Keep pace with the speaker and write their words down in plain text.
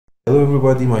Hello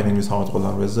everybody, my name is Hamad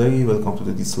Gholam Rezai. Welcome to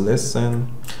this lesson.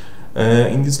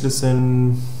 In this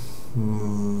lesson,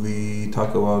 we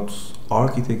talk about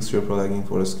architecture plugin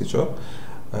for SketchUp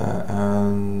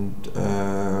and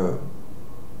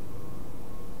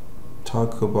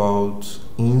talk about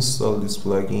install this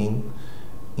plugin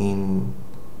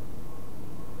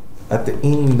at the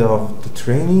end of the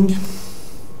training.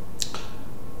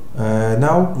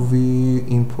 Now we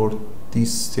import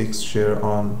this texture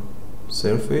on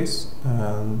surface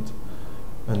and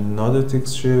another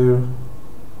texture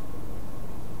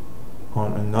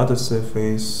on another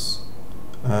surface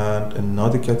and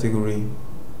another category,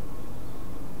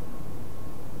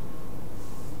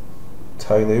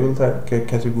 tile label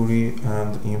category,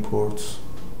 and import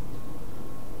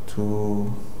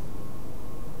to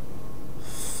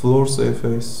floor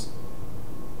surface,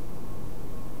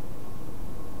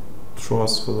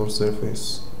 truss floor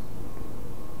surface.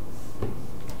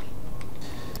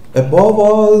 Above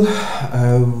all,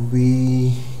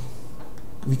 we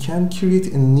can create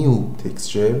a new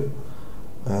texture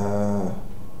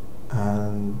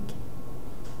and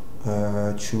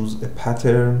choose a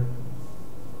pattern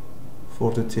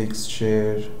for the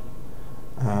texture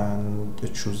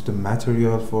and choose the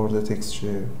material for the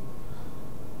texture.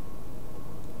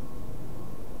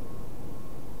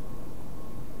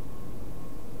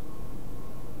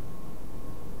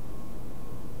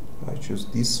 I choose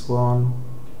this one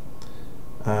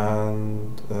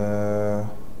and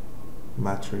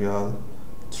material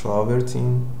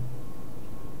travertine,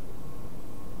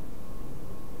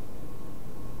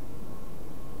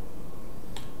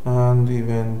 and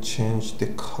even change the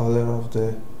color of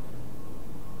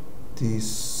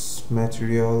this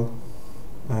material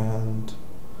and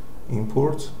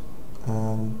import,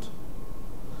 and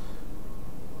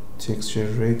texture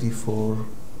ready for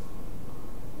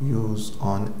use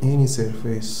on any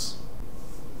surface.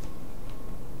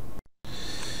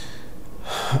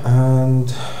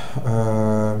 And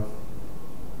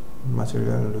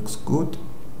material looks good.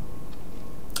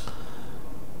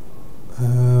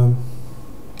 To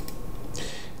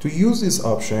use this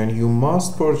option, you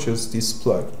must purchase this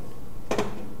plugin,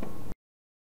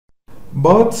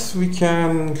 but we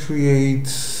can create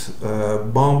a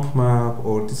bump map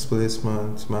or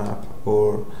displacement map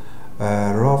or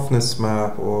a roughness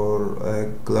map or a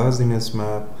glossiness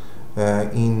map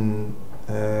in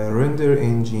render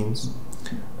engines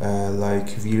like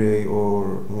V-Ray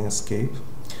or Inkscape,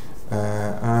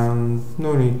 and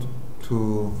no need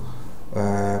to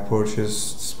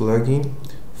purchase this plugin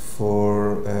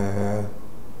for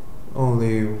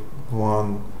only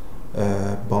one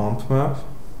bump map.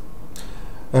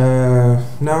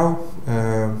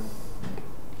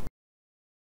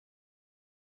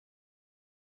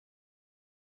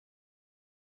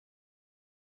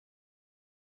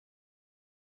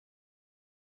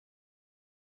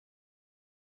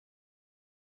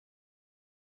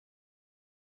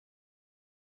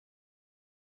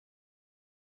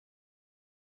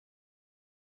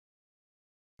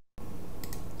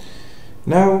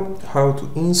 Now how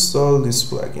to install this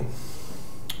plugin.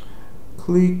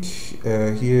 Click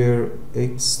here,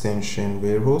 extension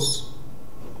warehouse,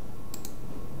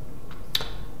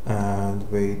 and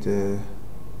wait a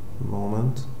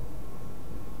moment.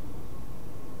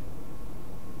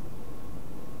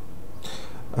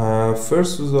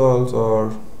 First results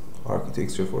are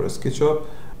architecture for SketchUp,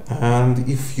 and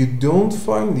if you don't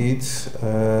find it,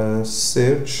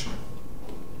 search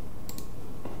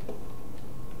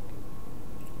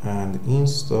and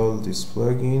install this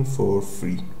plugin for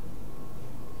free.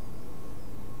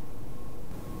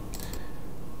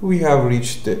 We have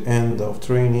reached the end of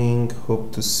training.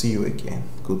 Hope to see you again.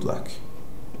 Good luck.